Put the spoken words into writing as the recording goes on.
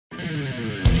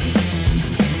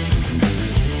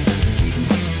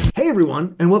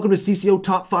everyone, and welcome to CCO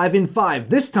Top 5 in 5.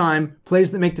 This time,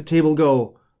 plays that make the table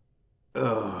go,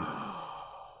 ugh.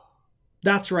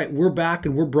 That's right, we're back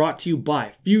and we're brought to you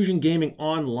by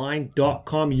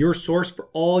FusionGamingOnline.com, your source for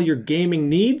all your gaming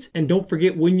needs. And don't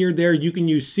forget, when you're there, you can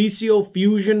use CCO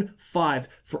Fusion 5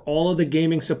 for all of the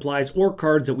gaming supplies or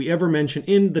cards that we ever mention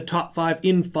in the Top 5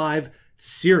 in 5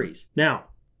 series. Now,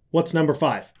 what's number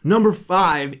 5? Number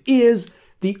 5 is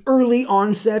the early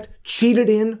onset, cheated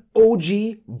in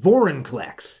OG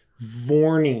Vorinclex.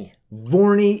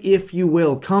 Vorny, if you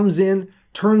will, comes in,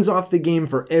 turns off the game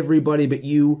for everybody but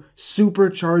you,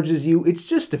 supercharges you. It's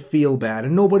just to feel bad,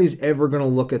 and nobody's ever going to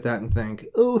look at that and think,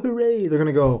 oh, hooray. They're going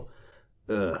to go,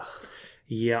 ugh.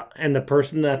 Yeah, and the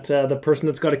person that's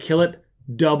got to kill it,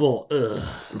 double, ugh.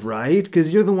 Right?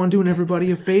 Because you're the one doing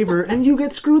everybody a favor, and you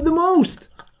get screwed the most.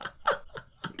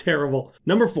 Terrible.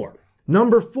 Number 4.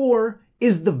 Number 4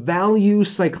 is the Value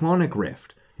Cyclonic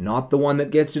Rift. Not the one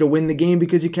that gets you to win the game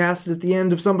because you cast it at the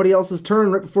end of somebody else's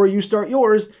turn right before you start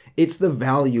yours. It's the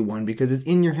value one because it's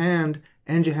in your hand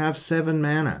and you have 7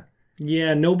 mana.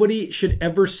 Yeah, nobody should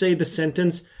ever say the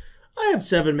sentence, I have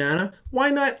 7 mana, why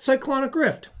not Cyclonic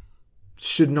Rift?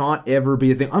 Should not ever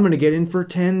be a thing. I'm going to get in for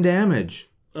 10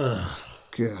 damage. Ugh.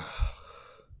 God.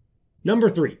 Number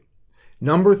 3.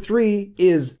 Number 3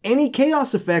 is any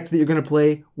chaos effect that you're going to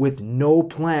play with no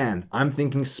plan. I'm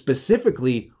thinking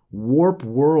specifically Warp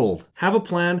World. Have a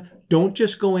plan. Don't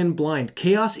just go in blind.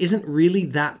 Chaos isn't really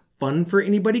that fun for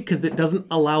anybody because it doesn't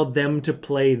allow them to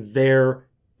play their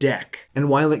deck. And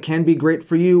while it can be great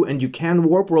for you, and you can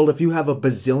Warp World if you have a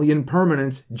bazillion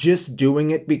permanents, just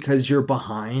doing it because you're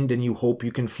behind and you hope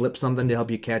you can flip something to help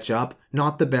you catch up,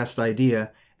 not the best idea.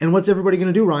 And what's everybody going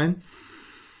to do, Ryan?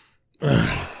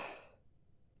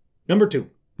 Number 2.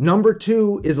 Number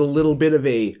 2 is a little bit of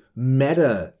a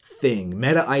meta thing,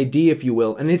 meta ID, if you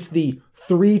will, and it's the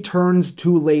 3 turns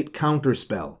too late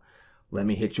counterspell. Let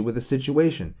me hit you with a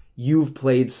situation. You've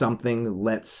played something,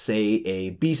 let's say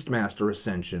a Beastmaster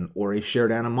Ascension or a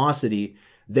Shared Animosity,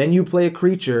 then you play a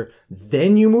creature,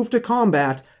 then you move to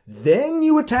combat, then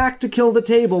you attack to kill the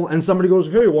table, and somebody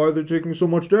goes, hey, why are they taking so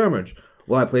much damage?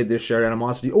 Well, I played this Shared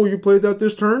Animosity. Oh, you played that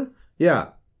this turn? Yeah.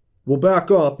 We'll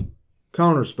back up.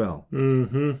 Counterspell.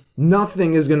 Mm-hmm.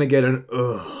 Nothing is going to get an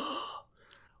ugh.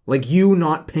 Like you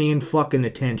not paying fucking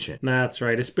attention. That's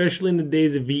right. Especially in the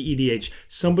days of VEDH.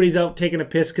 Somebody's out taking a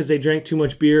piss because they drank too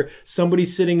much beer.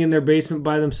 Somebody's sitting in their basement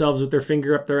by themselves with their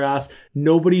finger up their ass.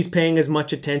 Nobody's paying as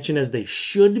much attention as they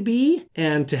should be.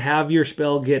 And to have your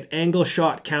spell get angle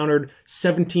shot countered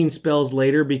 17 spells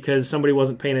later because somebody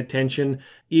wasn't paying attention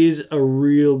is a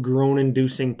real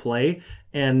groan-inducing play.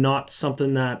 And not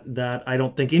something that I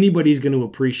don't think anybody's going to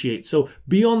appreciate. So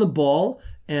be on the ball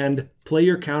and play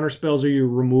your counterspells or your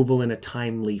removal in a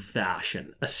timely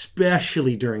fashion,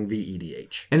 especially during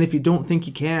VEDH. And if you don't think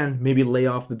you can, maybe lay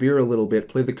off the beer a little bit,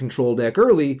 play the control deck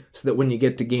early, so that when you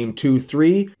get to game 2,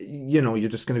 3, you're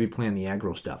just going to be playing the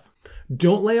aggro stuff.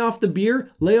 Don't lay off the beer,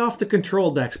 lay off the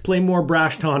control decks, play more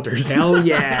Brash Taunters. Hell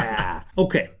yeah!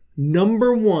 Okay,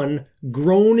 number 1,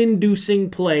 groan-inducing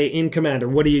play in Commander.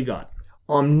 What do you got?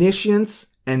 Omniscience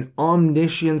and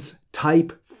omniscience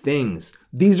type things.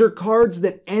 These are cards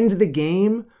that end the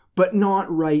game, but not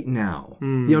right now.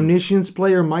 The omniscience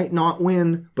player might not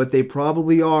win, but they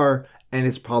probably are, and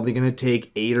it's probably going to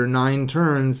take 8 or 9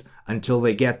 turns until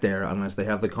they get there, unless they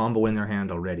have the combo in their hand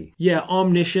already. Yeah,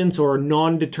 omniscience or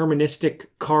non-deterministic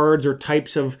cards or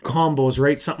types of combos,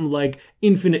 right? Something like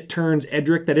infinite turns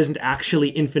Edric that isn't actually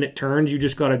infinite turns. You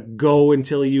just got to go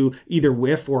until you either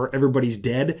whiff or everybody's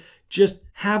dead. Just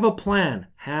have a plan.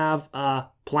 Have a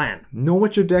plan. Know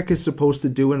what your deck is supposed to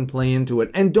do and play into it.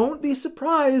 And don't be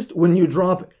surprised when you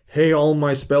drop, hey, all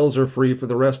my spells are free for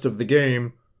the rest of the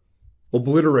game.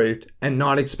 Obliterate. And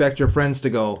not expect your friends to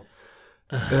go,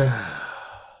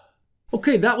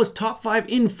 Okay, that was Top 5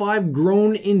 in 5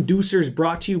 Groan Inducers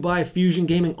brought to you by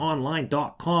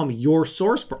FusionGamingOnline.com, your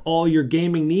source for all your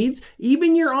gaming needs,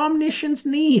 even your omniscience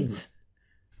needs.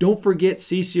 Don't forget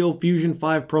CCO Fusion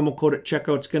 5 promo code at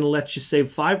checkout. It's going to let you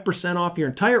save 5% off your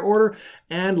entire order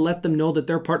and let them know that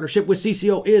their partnership with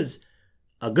CCO is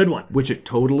a good one. Which it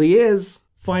totally is.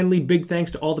 Finally, big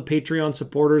thanks to all the Patreon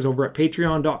supporters over at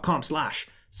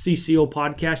patreon.com/CCO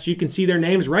Podcast. You can see their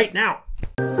names right now.